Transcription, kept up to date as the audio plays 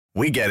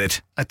We get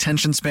it.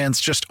 Attention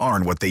spans just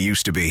aren't what they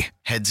used to be.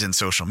 Heads in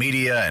social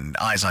media and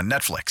eyes on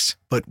Netflix.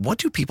 But what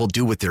do people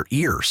do with their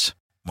ears?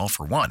 Well,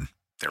 for one,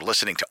 they're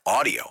listening to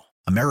audio.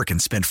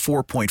 Americans spend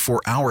 4.4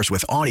 hours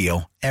with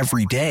audio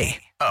every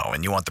day. Oh,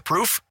 and you want the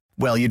proof?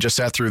 Well, you just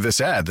sat through this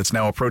ad that's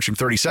now approaching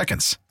 30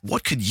 seconds.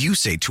 What could you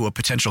say to a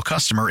potential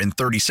customer in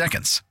 30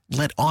 seconds?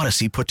 Let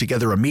Odyssey put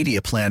together a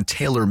media plan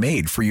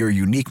tailor-made for your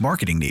unique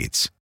marketing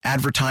needs.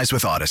 Advertise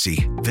with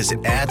Odyssey.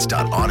 Visit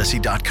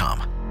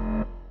ads.odyssey.com.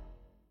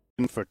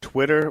 For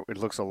Twitter, it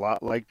looks a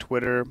lot like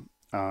Twitter.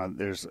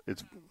 It's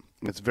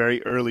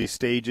very early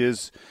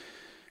stages.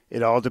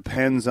 It all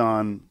depends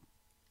on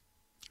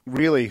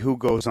really who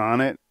goes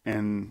on it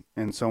and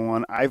so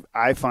on.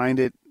 I find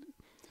it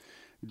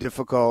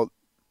difficult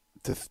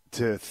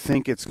to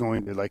think it's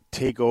going to like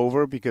take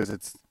over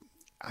because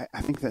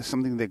I think that's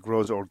something that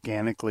grows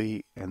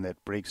organically and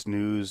that breaks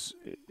news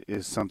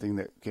is something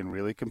that can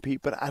really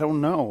compete. But I don't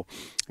know,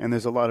 and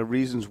there's a lot of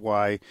reasons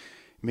why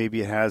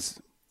maybe it has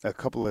a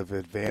couple of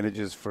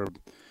advantages for,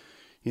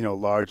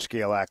 large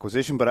scale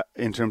acquisition, but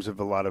in terms of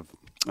a lot of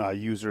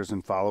users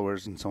and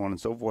followers and so on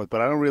and so forth. But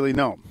I don't really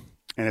know.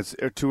 And it's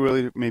too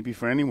early maybe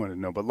for anyone to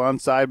know. But Lon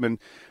Seidman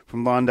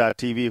from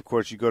Lon.tv, of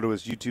course, you go to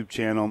his YouTube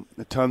channel,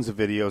 tons of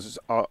videos. It's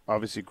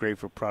obviously great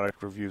for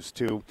product reviews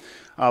too.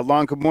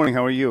 Lon, good morning.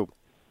 How are you?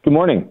 Good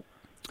morning.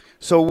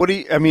 So have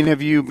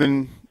you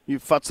been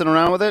futzing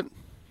around with it?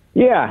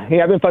 Yeah,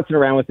 I've been futzing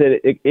around with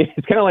it.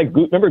 It's kind of like,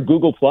 remember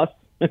Google Plus?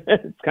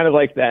 It's kind of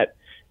like that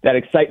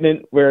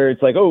excitement where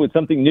it's like, oh, it's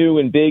something new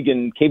and big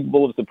and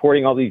capable of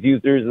supporting all these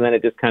users, and then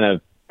it just kind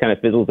of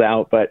fizzles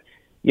out. But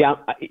yeah,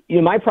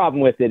 my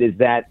problem with it is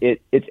that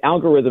its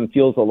algorithm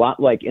feels a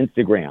lot like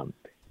Instagram.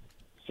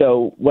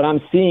 So what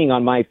I'm seeing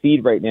on my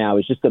feed right now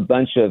is just a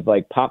bunch of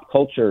like pop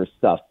culture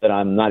stuff that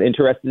I'm not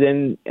interested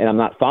in and I'm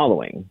not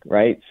following,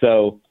 right?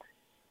 So,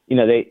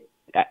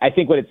 I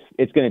think what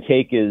it's going to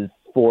take is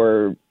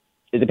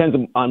it depends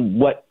on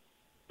what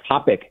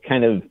topic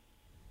kind of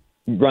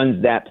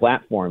runs that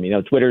platform.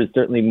 Twitter is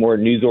certainly more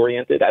news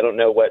oriented. I don't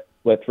know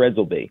what Threads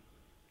will be,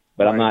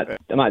 but right.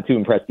 I'm not too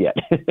impressed yet.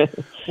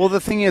 Well, the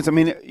thing is,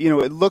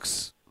 it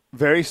looks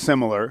very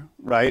similar,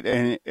 right?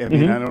 And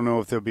I don't know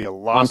if there'll be a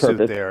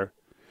lawsuit there.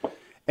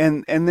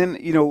 And then,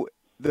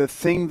 the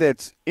thing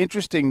that's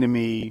interesting to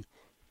me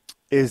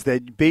is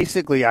that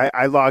basically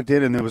I logged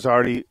in and there was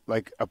already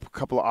like a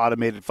couple of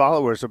automated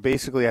followers. So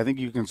basically I think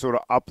you can sort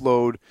of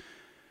upload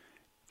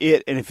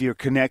it, and if you're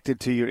connected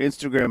to your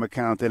Instagram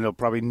account, then it'll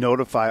probably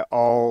notify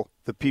all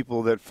the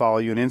people that follow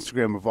you on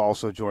Instagram have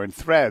also joined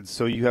Threads.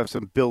 So you have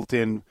some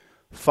built-in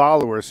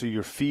followers, so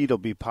your feed will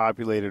be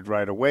populated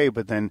right away.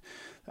 But then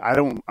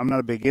I'm not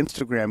a big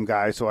Instagram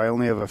guy, so I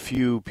only have a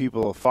few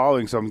people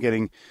following. So I'm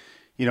getting,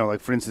 like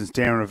for instance,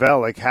 Darren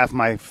Ravel, like half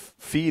my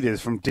feed is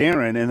from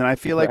Darren, and then I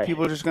feel like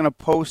people are just going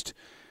to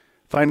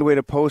find a way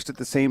to post at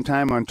the same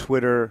time on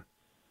Twitter,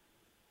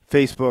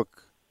 Facebook,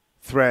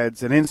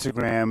 Threads, and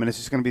Instagram, and it's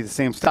just going to be the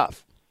same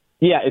stuff.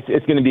 Yeah,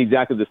 it's going to be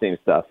exactly the same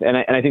stuff, and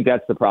I think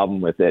that's the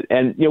problem with it.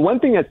 And one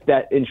thing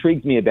that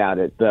intrigues me about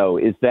it, though,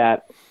 is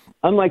that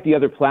unlike the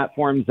other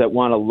platforms that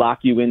want to lock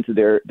you into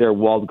their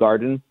walled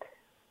garden,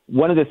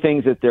 one of the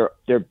things that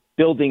they're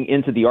building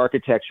into the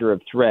architecture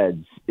of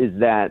Threads is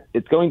that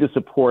it's going to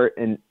support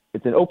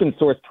it's an open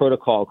source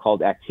protocol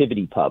called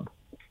ActivityPub.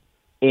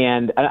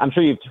 And I'm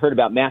sure you've heard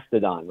about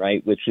Mastodon,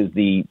 right? Which is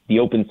the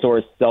open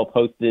source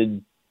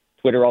self-hosted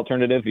Twitter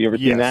alternative. You ever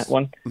seen that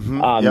one?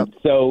 Mm-hmm. Yep.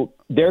 So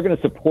they're going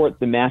to support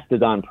the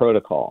Mastodon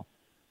protocol,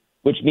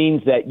 which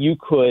means that you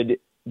could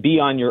be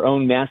on your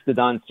own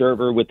Mastodon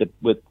server with the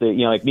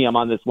like me, I'm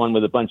on this one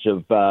with a bunch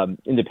of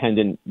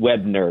independent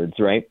web nerds,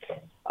 right?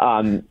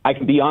 I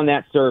can be on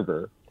that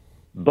server,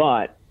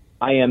 but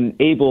I am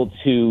able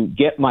to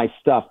get my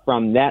stuff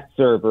from that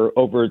server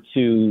over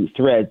to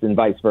Threads and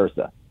vice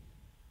versa.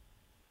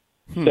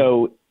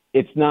 So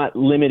it's not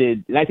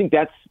limited, and I think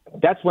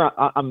that's where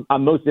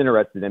I'm most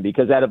interested in,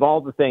 because out of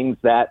all the things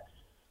that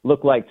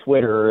look like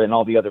Twitter and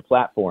all the other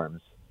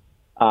platforms,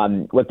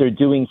 what they're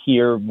doing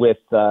here with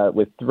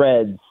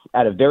Threads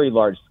at a very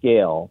large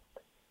scale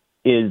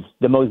is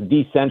the most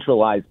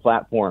decentralized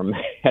platform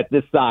at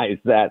this size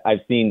that I've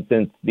seen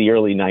since the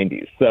early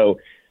 90s. So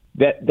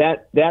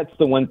that's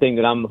the one thing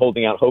that I'm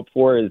holding out hope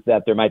for, is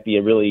that there might be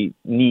a really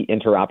neat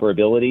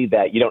interoperability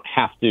that you don't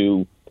have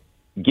to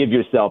give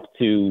yourself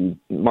to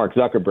Mark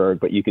Zuckerberg,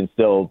 but you can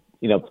still,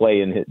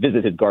 play and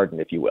visit his garden,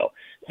 if you will.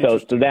 So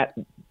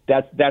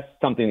that's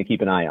something to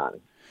keep an eye on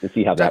to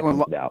see how that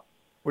comes out.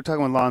 We're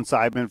talking with Lon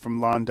Seidman from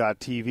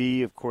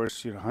Lon.tv. Of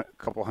course, a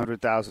couple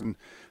 100,000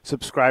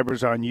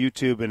 subscribers on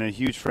YouTube, and a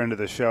huge friend of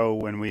the show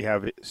when we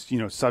have,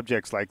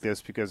 subjects like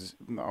this, because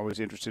I'm always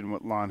interested in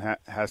what Lon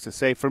has to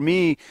say. For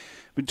me,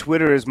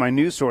 Twitter is my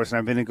news source, and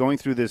I've been going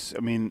through this,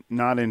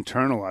 not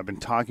internal. I've been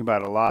talking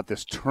about it a lot,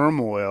 this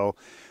turmoil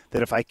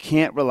that if I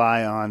can't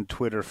rely on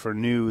Twitter for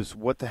news,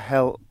 what the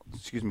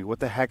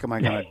heck am I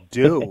going to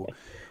do?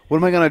 What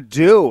am I going to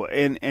do?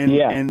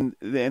 And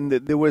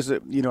there was,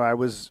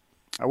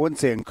 I wouldn't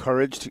say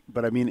encouraged,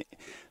 but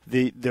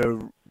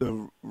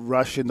the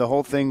Russian, the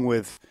whole thing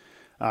with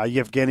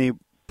Yevgeny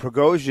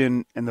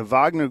Prigozhin and the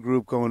Wagner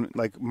Group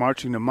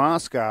marching to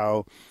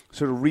Moscow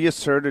sort of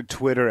reasserted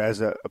Twitter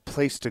as a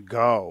place to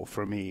go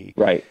for me.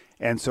 Right.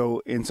 And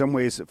so in some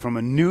ways, from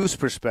a news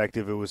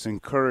perspective, it was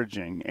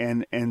encouraging.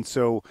 And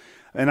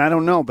I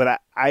don't know, but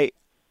I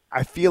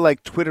feel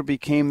like Twitter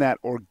became that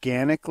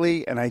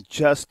organically, and I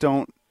just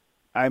don't.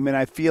 I mean,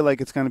 I feel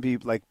like it's going to be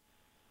like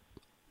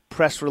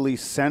press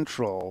release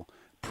central,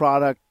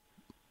 product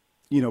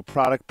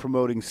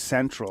promoting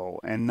central,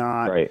 and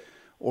not right.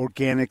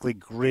 organically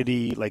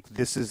gritty. Like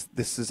this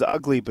is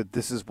ugly, but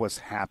this is what's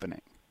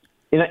happening.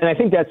 And I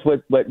think that's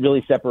what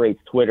really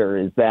separates Twitter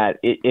is that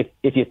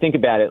if you think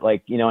about it,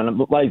 like, you know, on a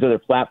lot of these other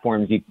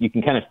platforms, you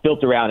can kind of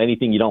filter out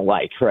anything you don't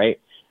like, right?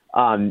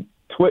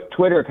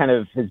 Twitter kind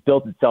of has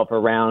built itself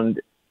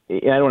around,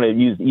 and I don't want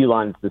to use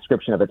Elon's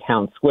description of a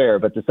town square,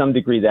 but to some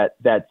degree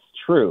that's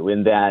true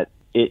in that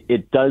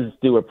it does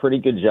do a pretty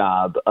good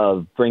job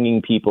of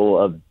bringing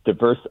people of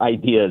diverse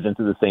ideas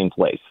into the same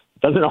place.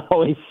 It doesn't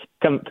always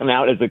come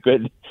out as a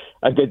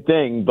good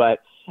thing, but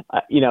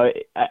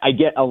I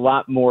get a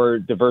lot more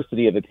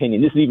diversity of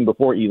opinion. This is even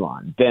before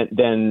Elon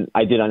than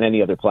I did on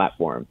any other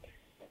platform.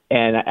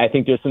 And I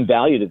think there's some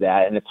value to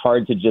that. And it's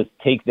hard to just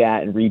take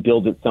that and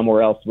rebuild it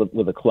somewhere else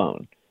with a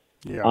clone.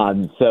 Yeah.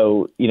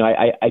 So, you know,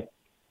 I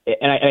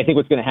think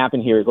what's going to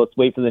happen here is let's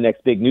wait for the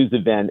next big news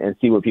event and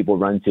see where people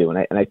run to.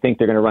 And I think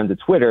they're going to run to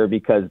Twitter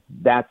because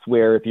that's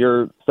where, if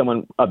you're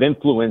someone of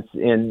influence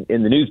in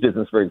the news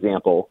business, for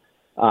example,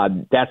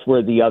 that's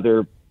where the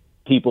other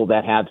people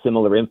that have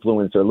similar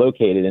influence are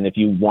located. And if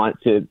you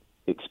want to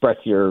express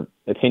your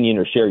opinion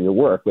or share your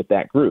work with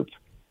that group,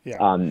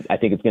 I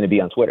think it's going to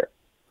be on Twitter.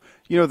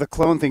 You know, the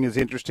clone thing is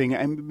interesting,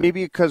 and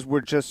maybe because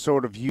we're just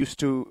sort of used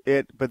to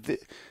it. But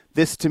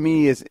this, to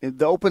me, is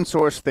the open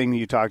source thing that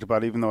you talked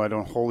about, even though I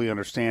don't wholly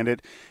understand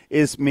it,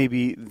 is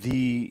maybe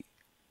the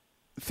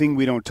thing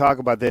we don't talk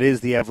about that is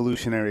the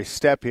evolutionary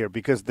step here,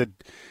 because the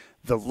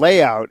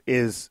layout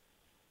is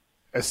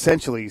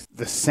essentially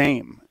the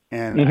same.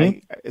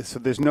 And so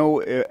there's no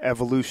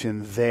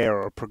evolution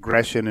there or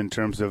progression in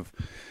terms of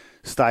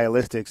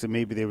stylistics, and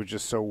maybe they were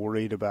just so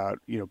worried about,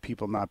 you know,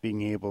 people not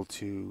being able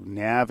to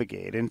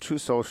navigate. And True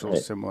Social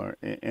is similar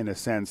in a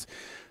sense.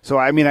 So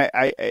I mean,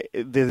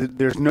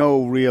 there's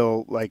no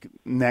real like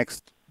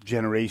next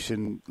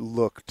generation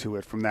look to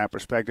it from that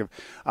perspective.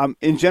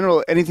 In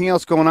general, anything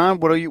else going on?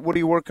 What are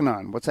you working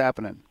on? What's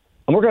happening?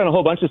 I'm working on a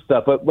whole bunch of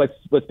stuff, but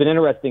what's been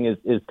interesting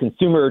is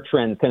consumer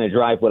trends kind of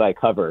drive what I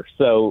cover.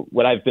 So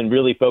what I've been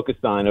really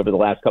focused on over the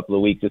last couple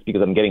of weeks, just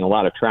because I'm getting a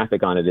lot of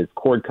traffic on it, is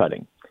cord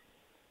cutting.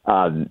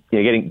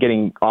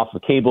 Getting off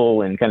of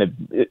cable, and kind of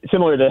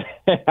similar to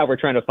how we're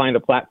trying to find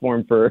a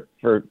platform for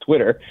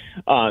Twitter.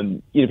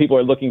 People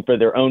are looking for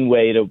their own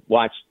way to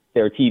watch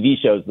their TV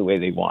shows the way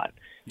they want.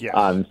 Yes.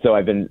 So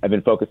I've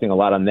been focusing a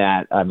lot on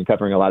that. I've been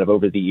covering a lot of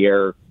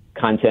over-the-air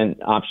content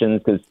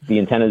options because the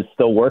antennas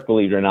still work,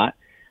 believe it or not.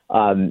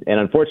 And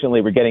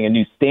unfortunately, we're getting a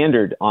new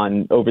standard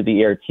on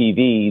over-the-air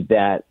TV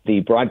that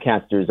the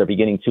broadcasters are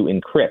beginning to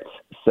encrypt.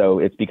 So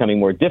it's becoming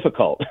more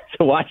difficult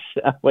to watch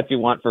what you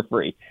want for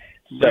free.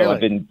 So really?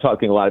 I've been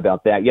talking a lot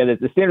about that. Yeah,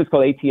 the standard is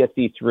called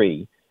ATSC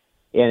 3.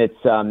 And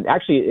it's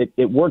actually,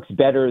 it works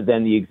better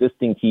than the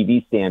existing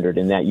TV standard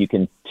in that you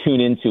can tune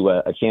into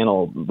a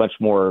channel much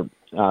more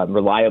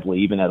reliably,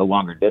 even at a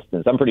longer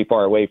distance. I'm pretty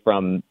far away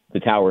from the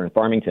tower in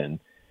Farmington,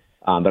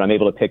 but I'm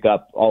able to pick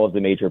up all of the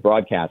major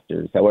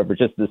broadcasters. However,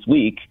 just this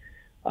week,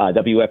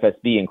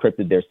 WFSB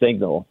encrypted their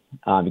signal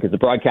because the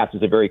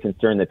broadcasters are very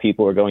concerned that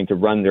people are going to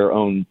run their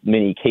own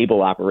mini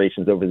cable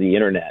operations over the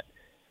internet.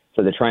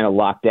 So they're trying to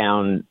lock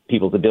down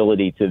people's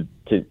ability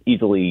to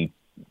easily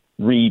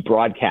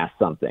rebroadcast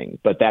something,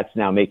 but that's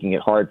now making it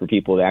hard for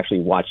people to actually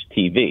watch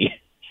TV.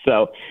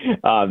 So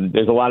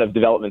there's a lot of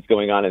developments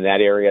going on in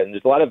that area, and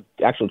there's a lot of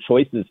actual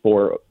choices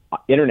for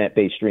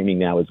internet-based streaming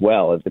now as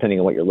well, depending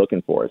on what you're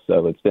looking for.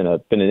 So it's been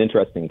an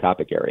interesting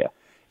topic area.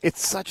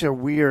 It's such a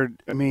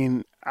weird. I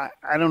mean,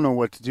 I don't know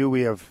what to do.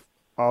 We have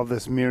all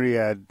this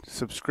myriad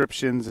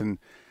subscriptions, and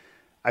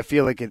I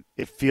feel like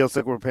it feels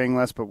like we're paying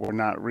less, but we're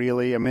not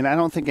really. I mean, I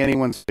don't think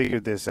anyone's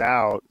figured this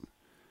out.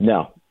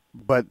 No.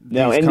 But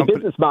no, and the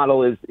business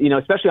model is,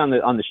 especially on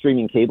the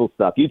streaming cable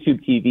stuff,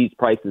 YouTube TV's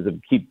prices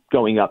keep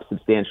going up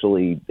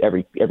substantially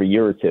every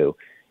year or two.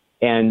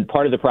 And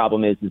part of the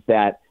problem is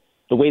that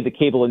the way the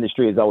cable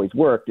industry has always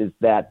worked is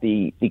that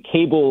the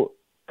cable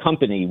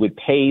company would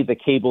pay the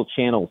cable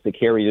channels to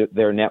carry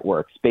their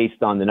networks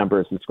based on the number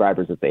of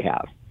subscribers that they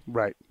have.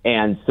 Right.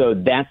 And so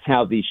that's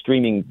how the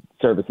streaming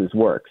services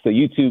work. So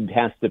YouTube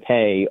has to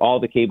pay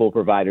all the cable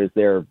providers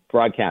they're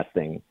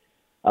broadcasting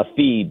a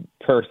fee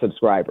per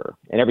subscriber.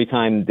 And every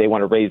time they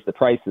want to raise the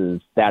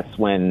prices, that's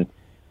when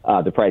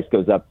the price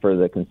goes up for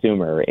the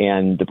consumer.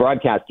 And the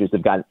broadcasters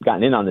have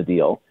gotten in on the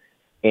deal,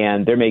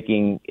 and they're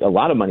making a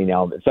lot of money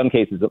now. In some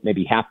cases,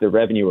 maybe half their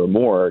revenue or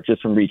more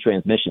just from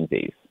retransmission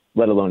fees,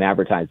 let alone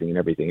advertising and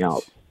everything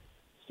else.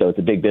 So it's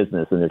a big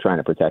business, and they're trying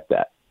to protect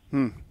that.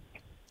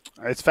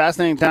 It's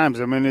fascinating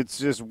times. I mean, it's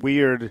just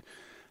weird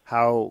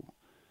how,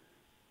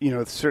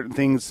 certain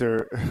things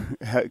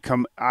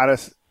come out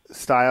of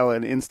style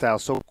and in style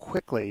so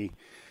quickly.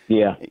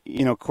 Yeah.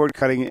 You know, cord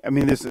cutting. I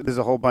mean, there's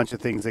a whole bunch of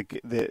things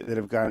that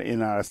have gone in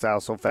and out of style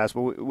so fast.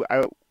 But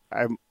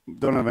I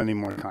don't have any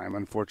more time,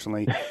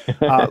 unfortunately.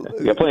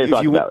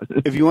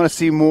 If you want to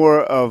see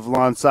more of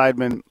Lon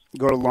Seidman,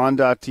 go to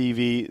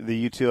lon.tv,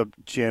 the YouTube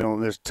channel.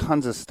 And there's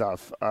tons of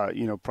stuff,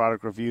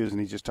 product reviews,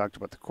 and he just talked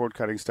about the cord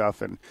cutting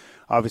stuff. And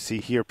obviously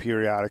here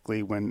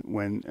periodically when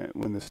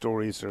the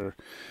stories are,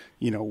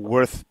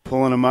 worth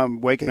pulling them up,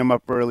 waking them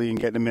up early and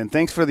getting them in.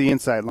 Thanks for the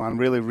insight, Lon.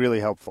 Really, really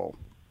helpful.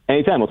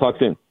 Anytime. We'll talk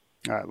soon.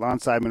 All right, Lon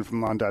Seidman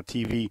from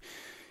lon.tv.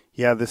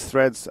 Yeah, this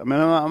Threads, I'm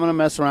gonna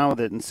mess around with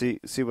it and see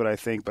what I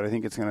think, but I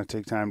think it's going to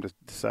take time to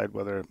decide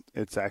whether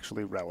it's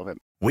actually relevant.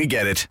 We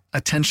get it.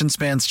 Attention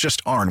spans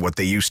just aren't what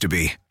they used to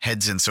be.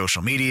 Heads in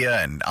social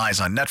media and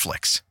eyes on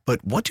Netflix.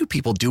 But what do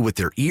people do with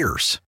their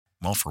ears?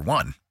 Well, for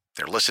one,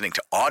 they're listening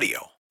to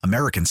audio.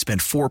 Americans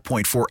spend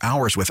 4.4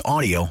 hours with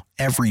audio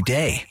every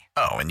day.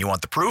 Oh, and you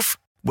want the proof?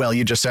 Well,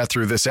 you just sat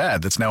through this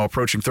ad that's now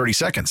approaching 30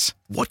 seconds.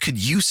 What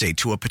could you say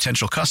to a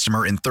potential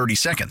customer in 30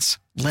 seconds?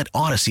 Let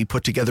Odyssey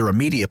put together a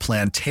media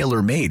plan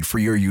tailor-made for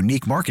your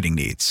unique marketing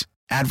needs.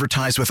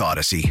 Advertise with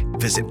Odyssey.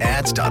 Visit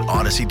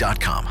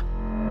ads.odyssey.com.